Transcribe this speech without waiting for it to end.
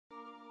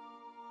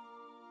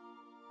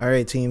All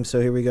right, team.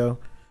 So here we go.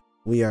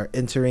 We are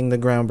entering the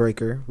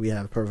Groundbreaker. We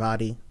have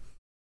Parvati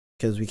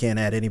because we can't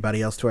add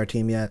anybody else to our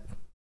team yet.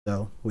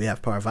 So we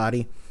have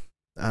Parvati,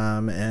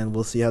 and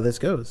we'll see how this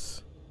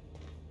goes.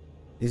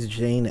 This is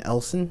Jane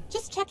Elson.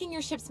 Just checking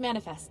your ship's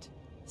manifest.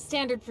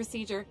 Standard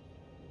procedure.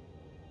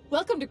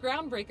 Welcome to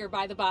Groundbreaker,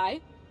 by the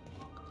by.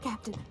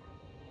 Captain.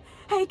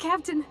 Hey,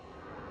 Captain.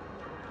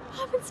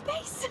 I'm in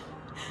space.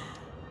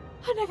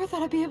 I never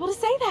thought I'd be able to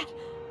say that.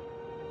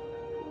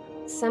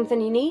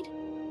 Something you need?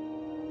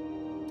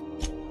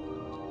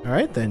 All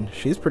right, then.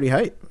 She's pretty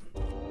hype.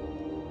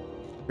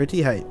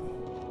 Pretty hype.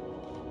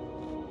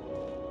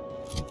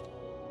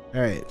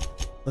 All right.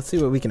 Let's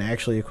see what we can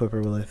actually equip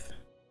her with.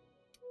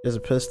 There's a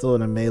pistol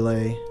and a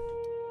melee.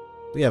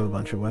 We have a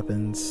bunch of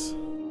weapons.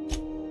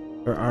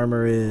 Her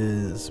armor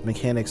is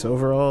mechanics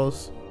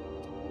overalls.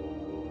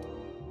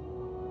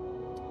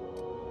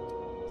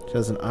 She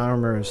has an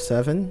armor of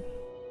 7.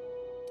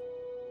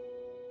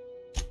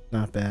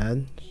 Not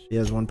bad. She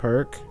has 1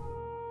 perk.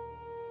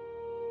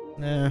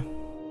 Nah.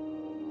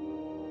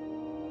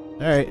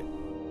 Alright.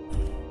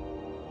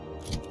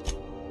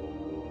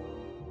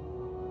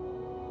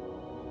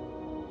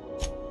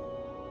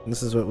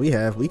 This is what we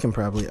have. We can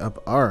probably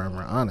up our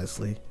armor,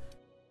 honestly.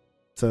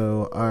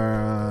 So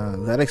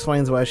that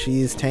explains why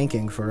she's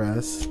tanking for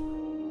us.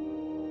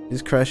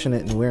 She's crushing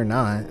it and we're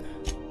not.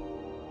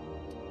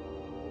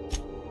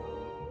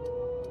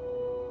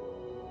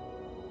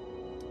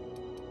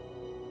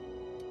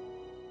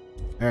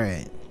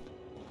 Alright.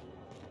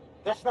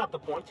 That's not the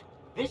point.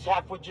 This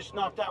halfwit just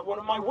knocked out one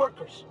of my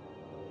workers.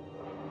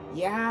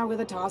 Yeah,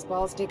 with a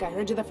toss-ball stick. I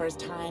heard you the first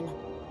time.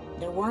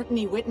 There weren't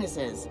any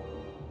witnesses.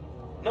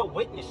 No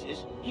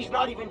witnesses? He's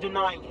not even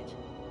denying it.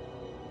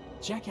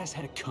 Jackass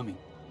had it coming.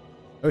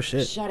 Oh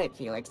shit. Shut it,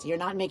 Felix. You're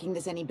not making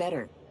this any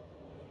better.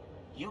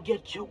 You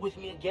get cute with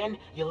me again,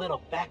 you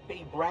little Back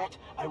Bay brat,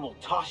 I will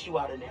toss you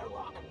out an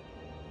airlock.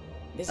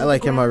 This I is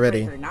like the him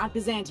already. Groundbreaker, not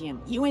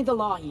Byzantium. You ain't the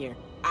law here.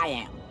 I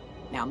am.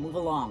 Now move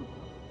along.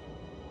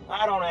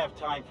 I don't have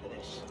time for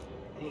this.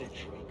 I need a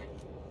drink.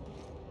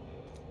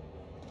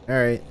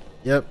 Alright.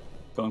 Yep.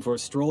 Going for a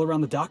stroll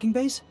around the docking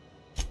base?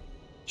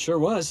 Sure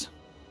was.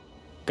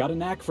 Got a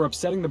knack for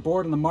upsetting the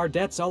board and the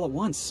Mardettes all at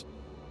once.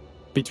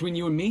 Between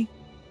you and me,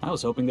 I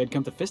was hoping they'd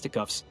come to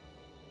fisticuffs.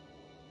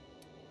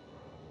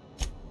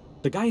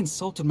 The guy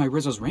insulted my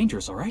Rizzo's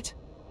Rangers, alright?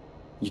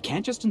 You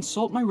can't just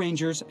insult my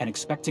Rangers and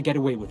expect to get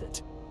away with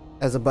it.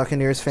 As a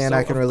Buccaneers fan, So,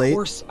 I can relate. Of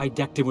course I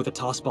decked him with a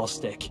tossball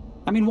stick.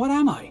 I mean, what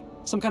am I?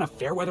 Some kind of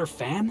fair-weather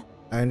fan?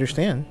 I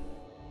understand.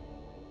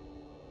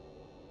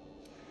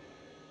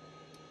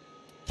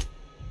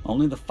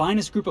 Only the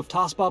finest group of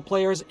tossball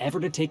players ever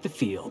to take the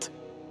field.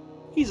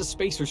 He's a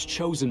Spacer's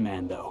chosen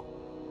man, though.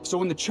 So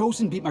when the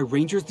Chosen beat my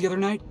Rangers the other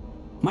night,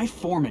 my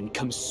foreman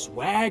comes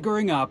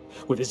swaggering up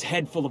with his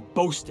head full of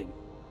boasting.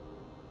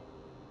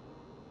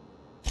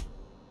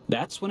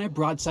 That's when I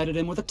broadsided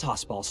him with a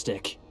tossball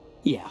stick.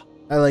 Yeah.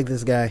 I like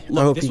this guy.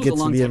 Look, I hope this he was a gets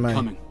to long be in time my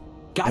coming.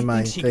 Guy in my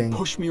thinks he thing. can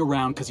push me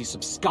around because he's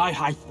some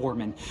sky-high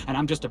foreman, and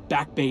I'm just a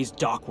Back Bay's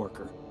dock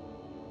worker.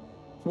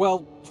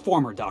 Well,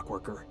 former dock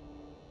worker.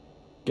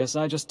 Guess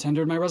I just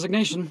tendered my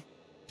resignation.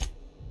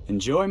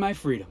 Enjoy my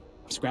freedom.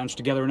 I've scrounged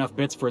together enough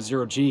bits for a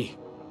 0G.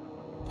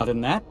 Other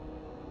than that,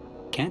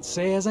 can't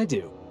say as I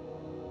do.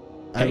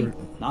 Hey,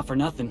 not for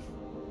nothing,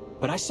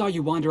 but I saw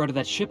you wander out of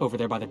that ship over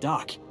there by the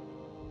dock.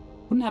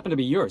 Wouldn't happen to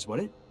be yours, would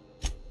it?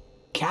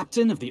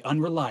 Captain of the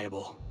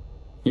Unreliable.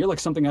 You're like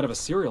something out of a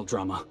serial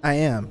drama. I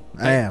am.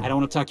 I Hey, am. I don't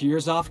want to talk your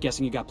ears off,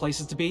 guessing you got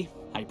places to be.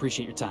 I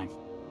appreciate your time.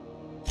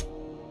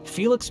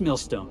 Felix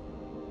Millstone.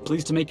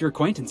 Pleased to make your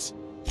acquaintance.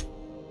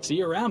 See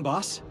you around,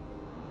 boss.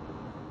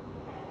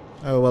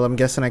 Oh, well, I'm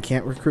guessing I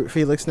can't recruit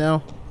Felix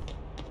now.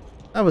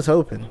 I was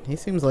hoping. He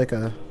seems like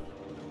a...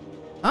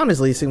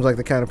 Honestly, he seems like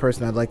the kind of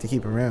person I'd like to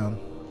keep around.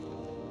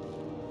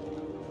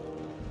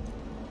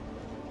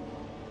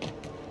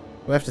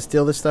 Do I have to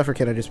steal this stuff or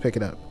can I just pick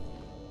it up?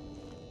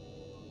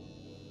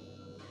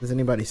 Does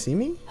anybody see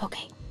me?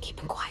 Okay, keep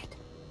him quiet.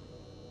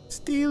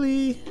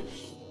 Steely.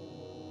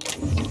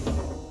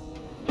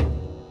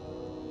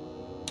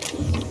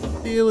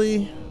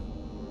 Steely.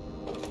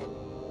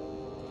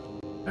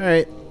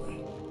 Alright.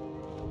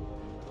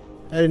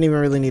 I didn't even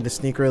really need to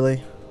sneak,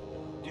 really.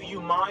 Do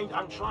you mind?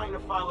 I'm trying to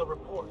file a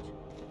report.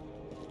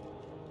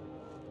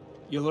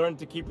 You learn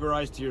to keep your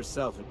eyes to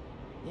yourself.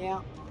 Yeah,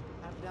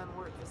 I've done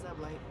work for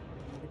Sublight.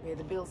 Need to pay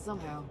the bills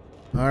somehow.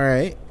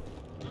 Alright.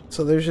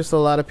 So there's just a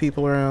lot of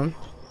people around.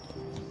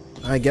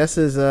 I guess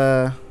is,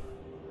 if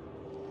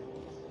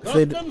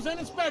Customs and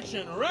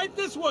inspection, right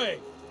this way.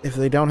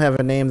 they don't have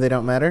a name, they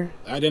don't matter?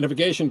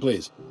 Identification,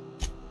 please.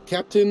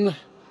 Captain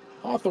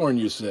Hawthorne,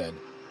 you said.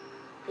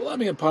 Let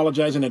me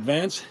apologize in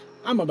advance.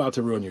 I'm about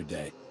to ruin your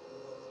day.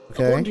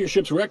 According to Okay. your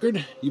ship's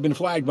record, you've been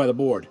flagged by the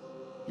board.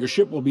 Your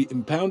ship will be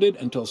impounded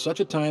until such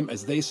a time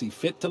as they see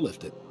fit to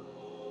lift it.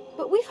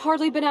 But we've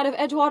hardly been out of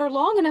Edgewater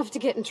long enough to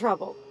get in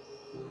trouble.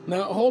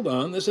 Now, hold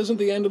on. This isn't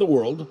the end of the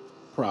world.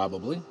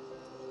 Probably.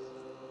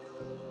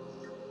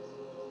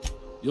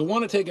 You'll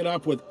want to take it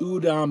up with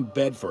Udom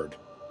Bedford.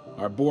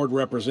 our board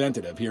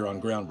representative here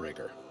on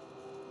Groundbreaker.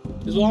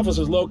 His office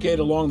is located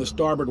along the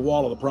starboard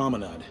wall of the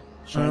promenade.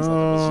 Shines like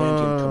a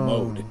Byzantine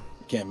commode.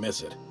 You can't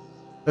miss it.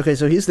 Okay,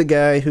 so he's the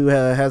guy who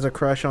has a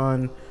crush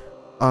on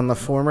the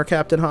former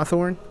Captain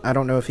Hawthorne. I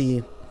don't know if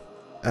he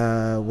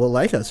will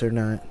like us or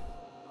not.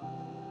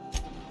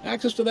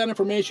 Access to that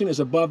information is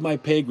above my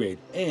pay grade,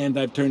 and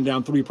I've turned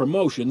down 3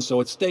 promotions, so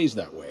it stays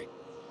that way.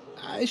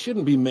 I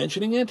shouldn't be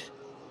mentioning it,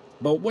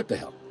 but what the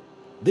hell?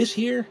 This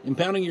here,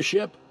 impounding your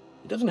ship,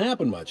 it doesn't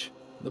happen much.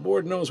 The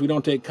board knows we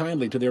don't take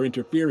kindly to their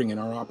interfering in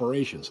our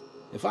operations.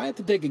 If I had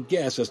to take a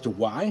guess as to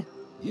why,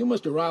 you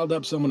must have riled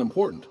up someone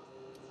important.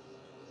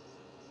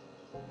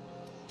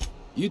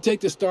 You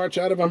take the starch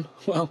out of them,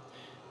 well,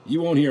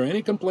 you won't hear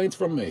any complaints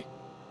from me.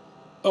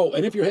 Oh,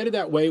 and if you're headed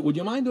that way, would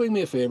you mind doing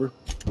me a favor?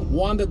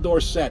 Wanda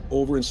Dorset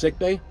over in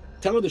sickbay,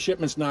 tell her the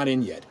shipment's not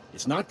in yet.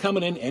 It's not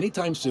coming in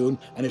anytime soon,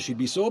 and if she'd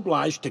be so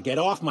obliged to get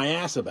off my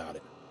ass about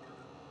it.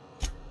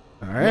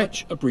 All right.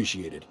 Much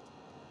appreciated.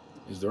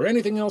 Is there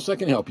anything else I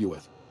can help you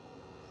with?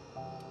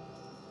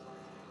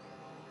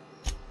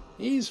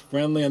 He's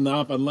friendly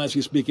enough unless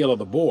you speak ill of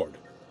the board.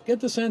 Get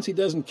the sense he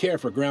doesn't care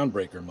for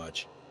Groundbreaker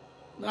much.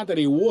 Not that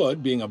he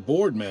would, being a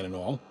board man and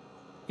all.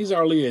 He's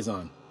our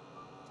liaison.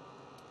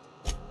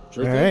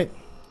 Sure thing. All right.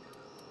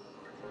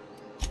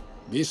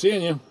 Be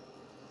seeing you.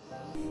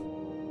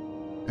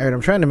 All right,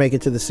 I'm trying to make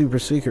it to the super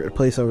secret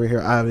place over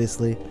here,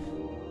 obviously.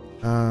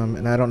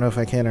 And I don't know if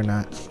I can or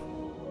not.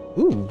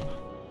 Ooh.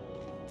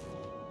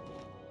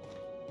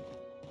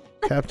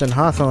 Captain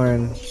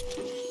Hawthorne.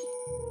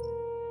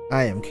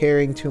 I am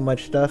carrying too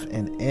much stuff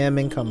and am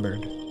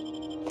encumbered.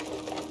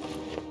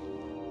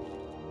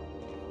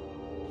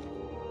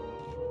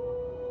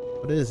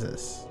 What is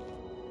this?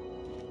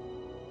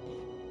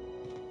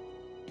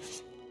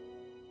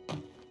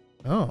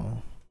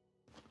 Oh.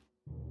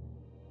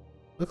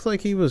 Looks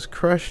like he was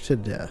crushed to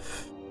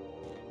death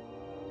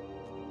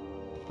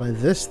by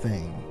this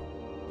thing.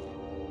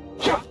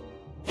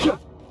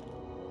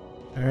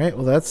 Alright,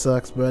 well that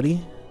sucks, buddy.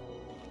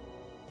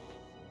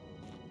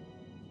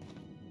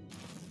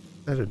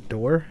 Is that a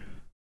door?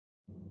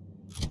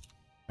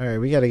 Alright,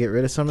 we gotta get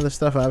rid of some of this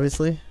stuff,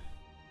 obviously.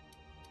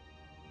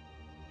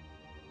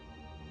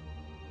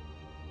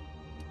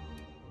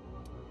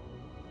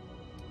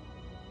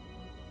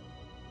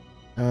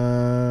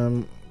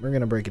 We're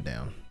gonna break it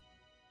down.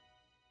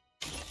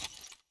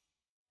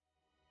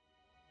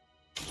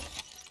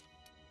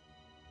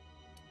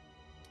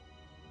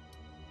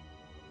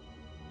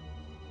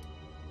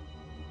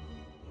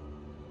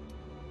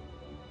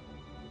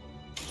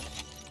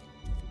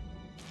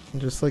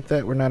 Just like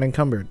that, we're not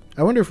encumbered.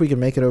 I wonder if we can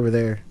make it over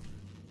there.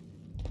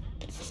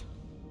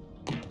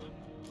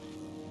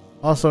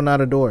 Also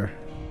not a door.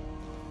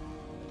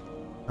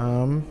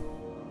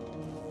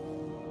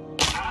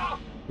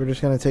 We're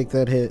just gonna take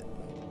that hit.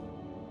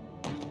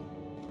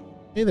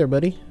 Hey there,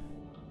 buddy.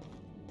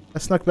 I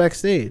snuck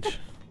backstage.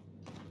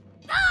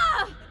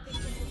 Ah!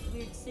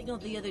 Weird signal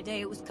the other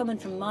day. It was coming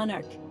from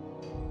Monarch.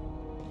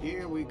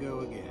 Here we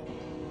go again.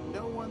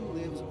 No one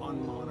lives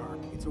on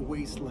Monarch. It's a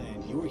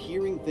wasteland. You're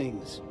hearing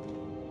things.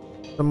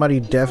 Somebody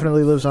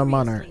definitely lives on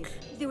Monarch.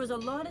 There was a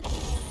lot of...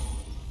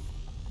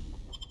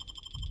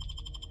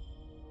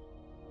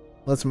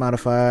 Let's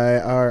modify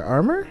our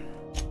armor.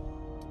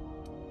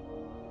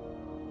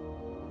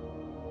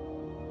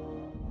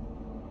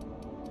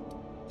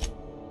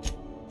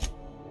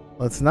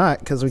 Let's not,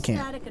 because we can't.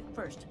 Static at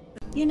first.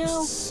 You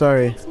know,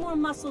 sorry. It takes more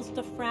muscles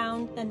to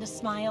frown than to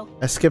smile.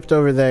 I skipped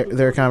over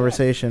their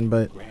conversation,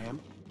 but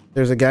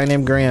there's a guy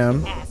named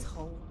Graham.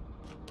 Asshole.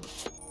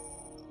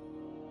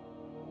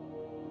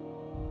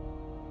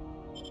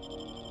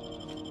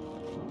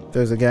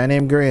 There's a guy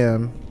named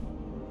Graham.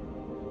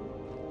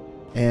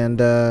 And,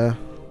 what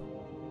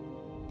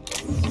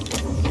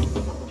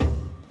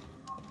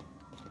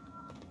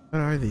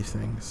are these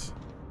things?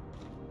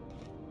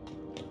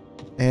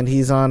 And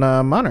he's on,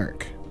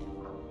 Monarch.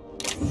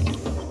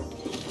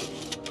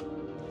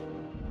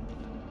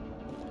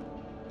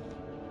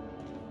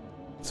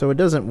 So it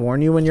doesn't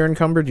warn you when you're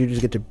encumbered, you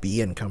just get to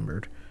be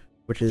encumbered,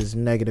 which is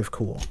negative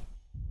cool.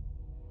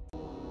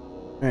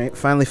 Alright,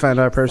 finally found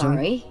our person.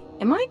 Sorry,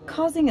 am I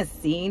causing a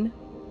scene?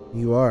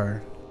 You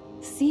are.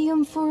 See,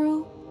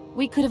 Umfuru?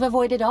 We could have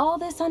avoided all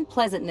this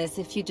unpleasantness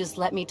if you just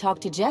let me talk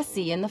to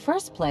Jesse in the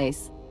first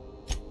place.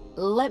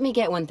 Let me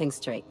get one thing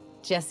straight.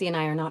 Jesse and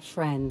I are not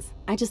friends.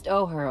 I just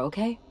owe her,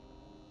 okay?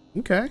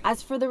 Okay.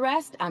 As for the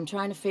rest, I'm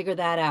trying to figure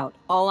that out.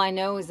 All I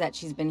know is that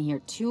she's been here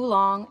too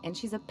long, and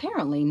she's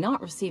apparently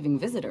not receiving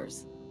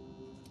visitors.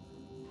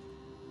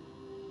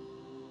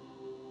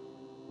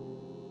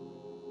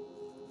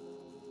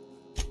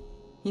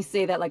 You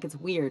say that like it's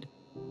weird.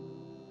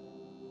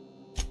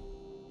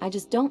 I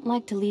just don't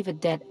like to leave a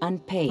debt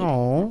unpaid,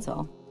 that's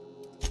all.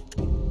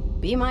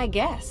 Be my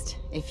guest.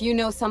 If you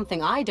know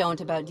something I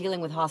don't about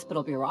dealing with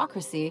hospital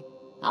bureaucracy,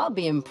 I'll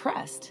be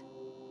impressed.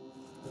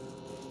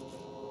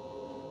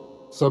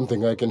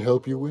 Something I can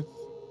help you with?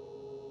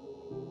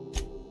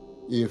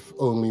 If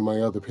only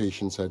my other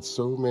patients had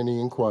so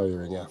many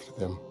inquiring after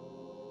them.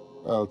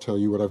 I'll tell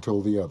you what I've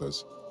told the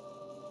others.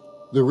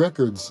 The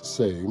records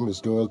say Miss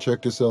Doyle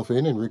checked herself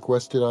in and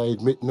requested I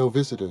admit no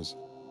visitors.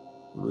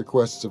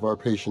 Requests of our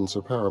patients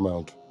are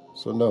paramount,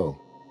 so no,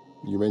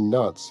 you may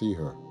not see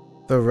her.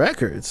 The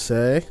records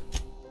say?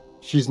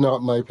 She's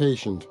not my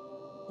patient.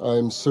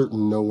 I'm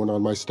certain no one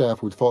on my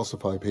staff would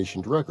falsify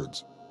patient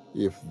records,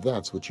 if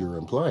that's what you're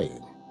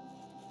implying.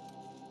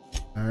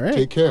 All right.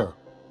 Take care.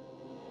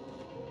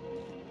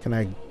 Can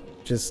I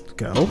just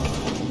go?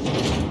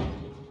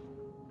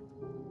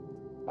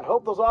 I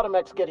hope those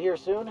Automechs get here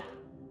soon.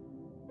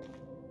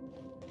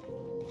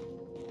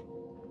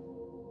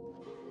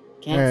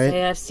 Can't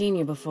say I've seen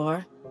you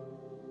before.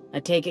 I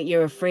take it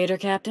you're a freighter,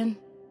 Captain?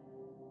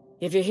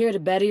 If you're here to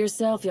better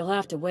yourself, you'll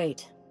have to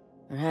wait.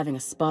 We're having a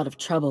spot of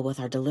trouble with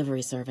our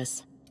delivery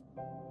service.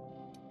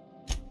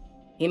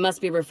 He must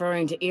be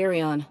referring to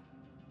Irion.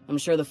 I'm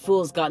sure the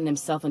fool's gotten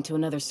himself into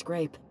another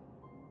scrape.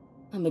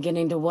 I'm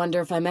beginning to wonder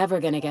if I'm ever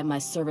gonna get my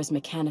service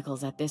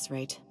mechanicals at this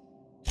rate.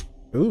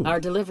 Ooh. Our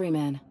delivery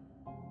man.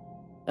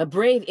 A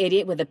brave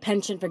idiot with a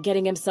penchant for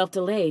getting himself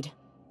delayed.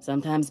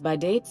 Sometimes by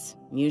dates,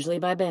 usually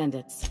by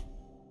bandits.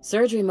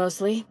 Surgery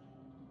mostly.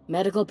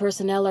 Medical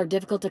personnel are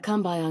difficult to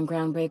come by on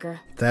Groundbreaker.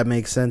 That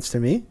makes sense to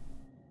me.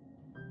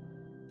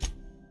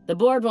 The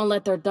board won't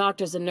let their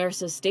doctors and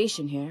nurses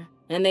station here,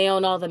 and they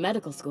own all the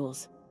medical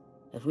schools.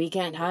 If we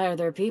can't hire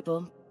their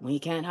people, we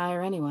can't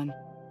hire anyone.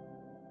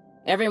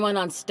 Everyone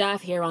on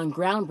staff here on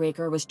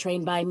Groundbreaker was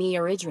trained by me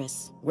or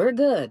Idris. We're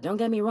good, don't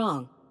get me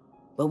wrong.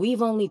 But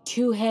we've only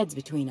 2 heads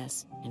between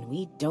us, and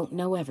we don't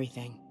know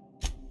everything.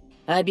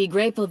 I'd be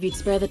grateful if you'd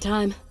spare the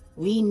time.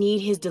 We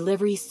need his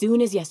delivery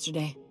soon as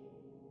yesterday.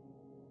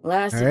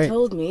 Last he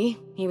told me,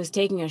 he was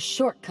taking a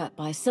shortcut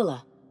by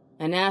Scylla,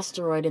 an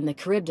asteroid in the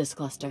Charybdis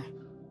cluster.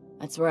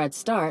 That's where I'd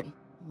start,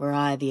 were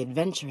I the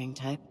adventuring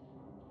type.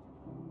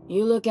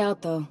 You look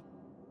out, though.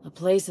 The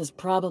place is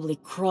probably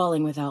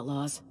crawling with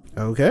outlaws.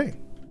 Okay.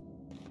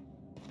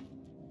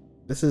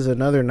 This is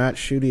another not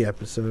shooty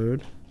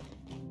episode.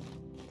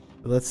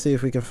 Let's see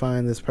if we can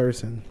find this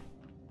person.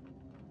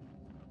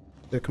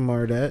 Dick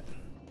Mardet.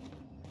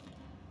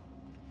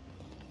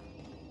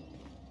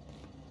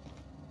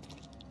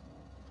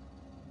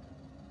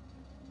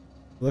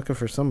 Looking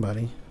for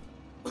somebody.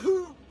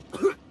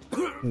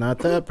 Not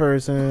that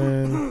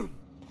person.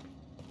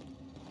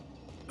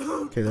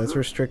 Okay, that's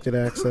restricted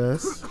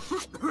access.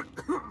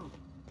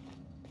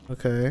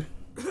 Okay.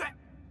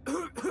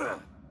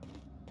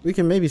 We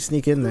can maybe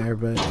sneak in there,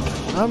 but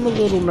I'm a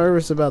little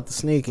nervous about the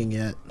sneaking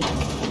yet.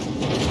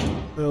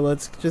 So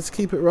let's just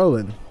keep it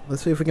rolling.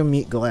 Let's see if we can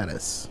meet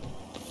Gladys.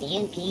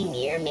 CNP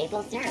Mirror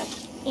Maple Syrup.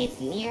 It's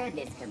mirrored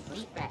this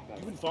complete breakfast.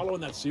 You been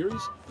following that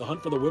series? The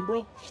Hunt for the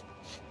Wimbro?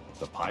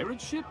 The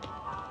pirate ship?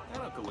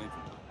 That'll go in.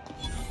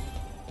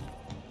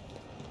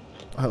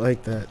 I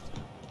like that.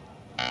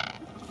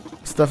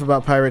 Stuff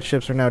about pirate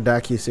ships are now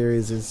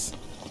docu-series.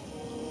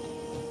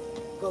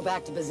 Go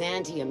back to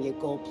Byzantium, you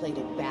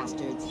gold-plated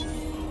bastards.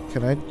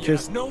 Can I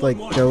just, like,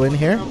 go in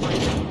here?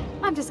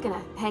 I'm just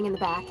gonna hang in the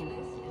back and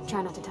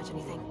try not to touch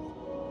anything.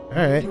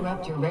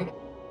 Alright.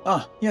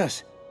 Ah,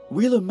 yes.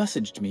 Wheeler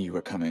messaged me you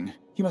were coming.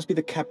 He must be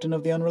the captain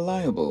of the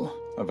Unreliable,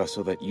 a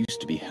vessel that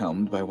used to be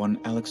helmed by one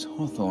Alex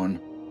Hawthorne.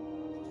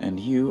 And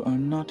you are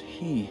not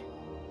he.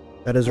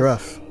 That is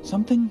rough.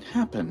 Something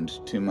happened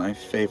to my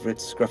favorite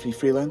scruffy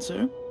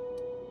freelancer?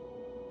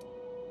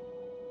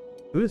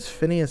 Who is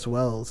Phineas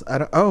Wells? I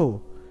don't...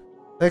 Oh!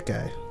 That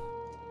guy.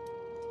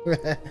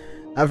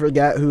 I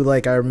forgot who,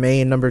 like, our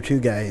main number 2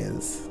 guy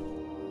is.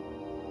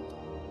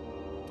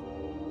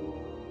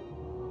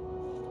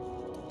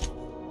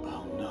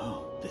 Oh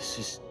no, this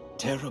is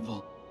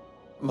terrible.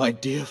 My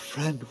dear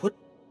friend, what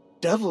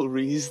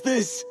devilry is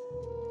this?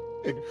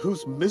 In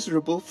whose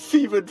miserable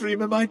fever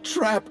dream am I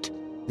trapped?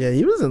 Yeah,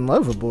 he was in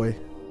love with boy.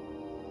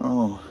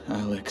 Oh,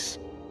 Alex.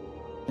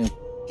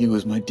 He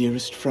was my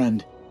dearest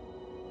friend.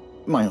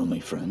 My only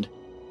friend.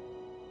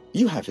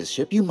 You have his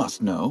ship, you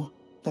must know.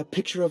 That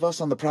picture of us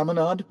on the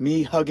promenade,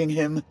 me hugging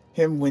him,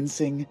 him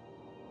wincing.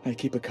 I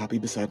keep a copy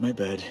beside my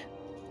bed.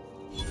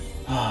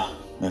 Ah,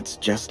 that's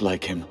just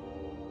like him.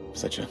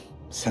 Such a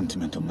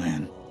sentimental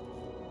man.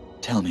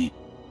 Tell me,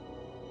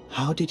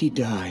 how did he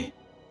die?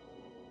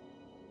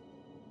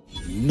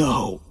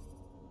 No!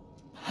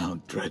 How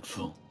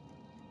dreadful.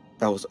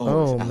 That was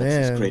always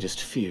Alex's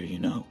greatest fear, you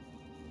know.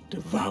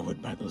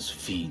 Devoured by those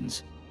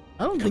fiends.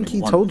 I don't think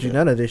he told you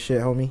none of this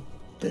shit, homie.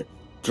 Their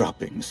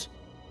droppings.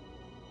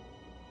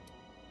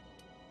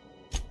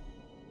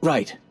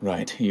 Right.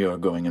 You're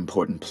going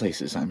important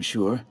places, I'm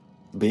sure.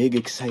 Big,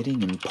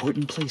 exciting,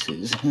 important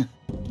places.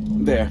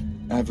 There,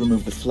 I've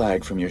removed the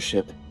flag from your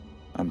ship.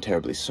 I'm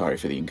terribly sorry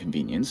for the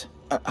inconvenience.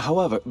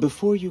 However,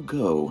 before you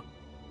go,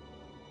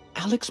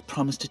 Alex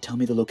promised to tell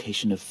me the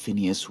location of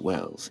Phineas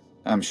Wells.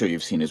 I'm sure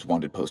you've seen his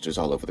wanted posters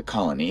all over the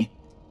colony.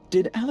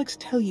 Did Alex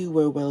tell you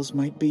where Wells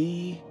might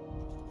be?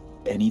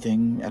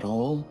 Anything at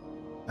all?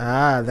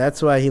 Ah,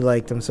 that's why he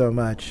liked him so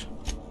much.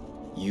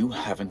 You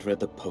haven't read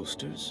the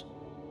posters?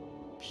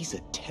 He's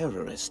a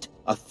terrorist,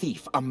 a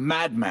thief, a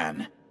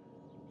madman.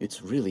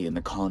 It's really in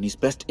the colony's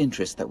best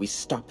interest that we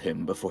stop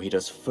him before he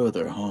does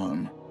further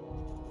harm.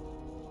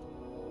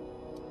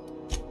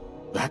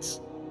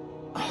 That's...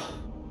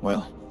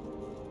 well,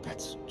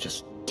 that's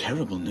just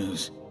terrible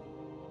news.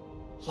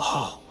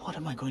 Law, what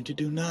am I going to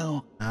do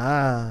now?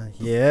 Ah,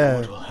 yeah.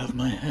 The board will have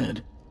my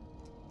head.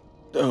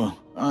 Oh,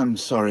 I'm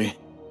sorry.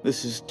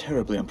 This is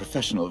terribly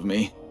unprofessional of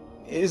me.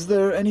 Is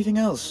there anything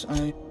else?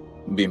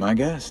 Be my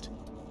guest.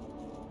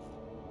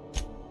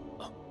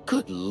 Oh,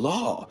 good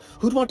law!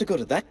 Who'd want to go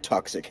to that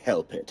toxic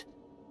hell pit?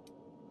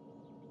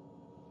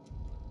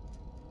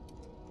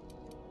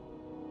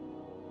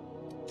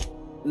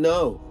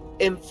 No.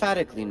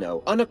 Emphatically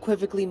no.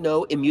 Unequivocally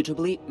no.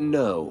 Immutably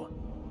no.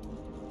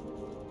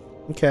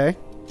 Okay.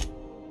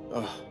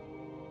 Ugh.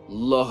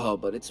 Law,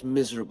 but it's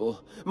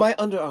miserable. My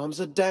underarms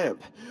are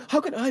damp.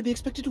 How can I be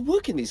expected to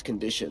work in these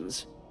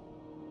conditions?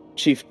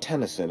 Chief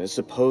Tennyson is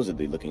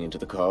supposedly looking into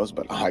the cause,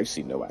 but I've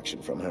seen no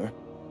action from her.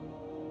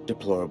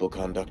 Deplorable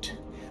conduct.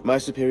 My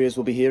superiors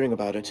will be hearing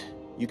about it.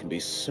 You can be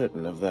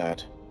certain of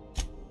that.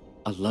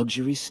 A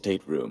luxury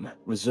stateroom,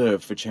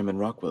 reserved for Chairman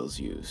Rockwell's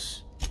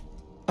use.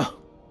 Oh,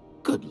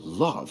 good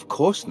law, of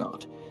course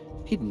not.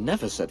 He'd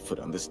never set foot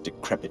on this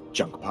decrepit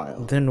junk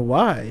pile. Then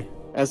why?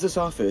 As this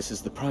office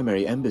is the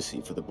primary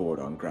embassy for the board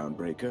on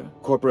Groundbreaker,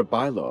 corporate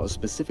bylaws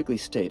specifically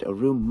state a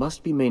room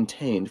must be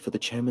maintained for the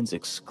chairman's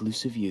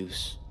exclusive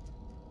use.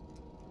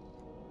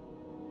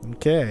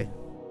 Okay.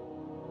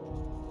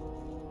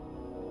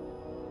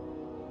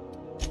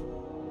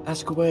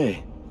 Ask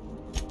away.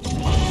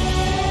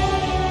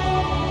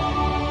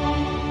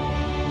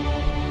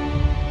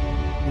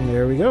 And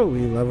there we go.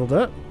 We leveled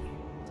up.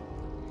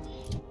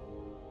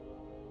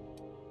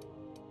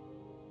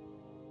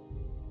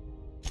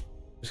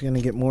 Just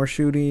gonna get more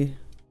shooty,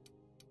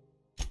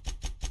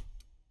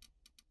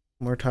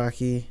 more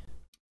talky.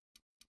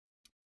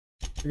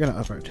 We're gonna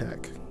up our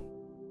tech.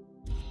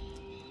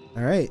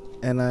 All right,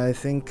 and I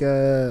think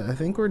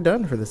we're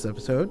done for this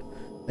episode.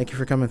 Thank you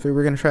for coming through.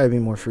 We're gonna try to be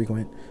more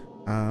frequent.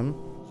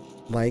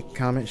 Like,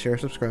 comment, share,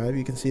 subscribe.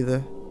 You can see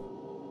the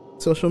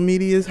social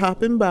medias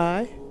hopping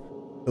by.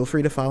 Feel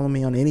free to follow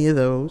me on any of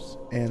those,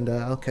 and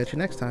I'll catch you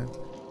next time.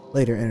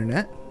 Later,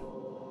 Internet.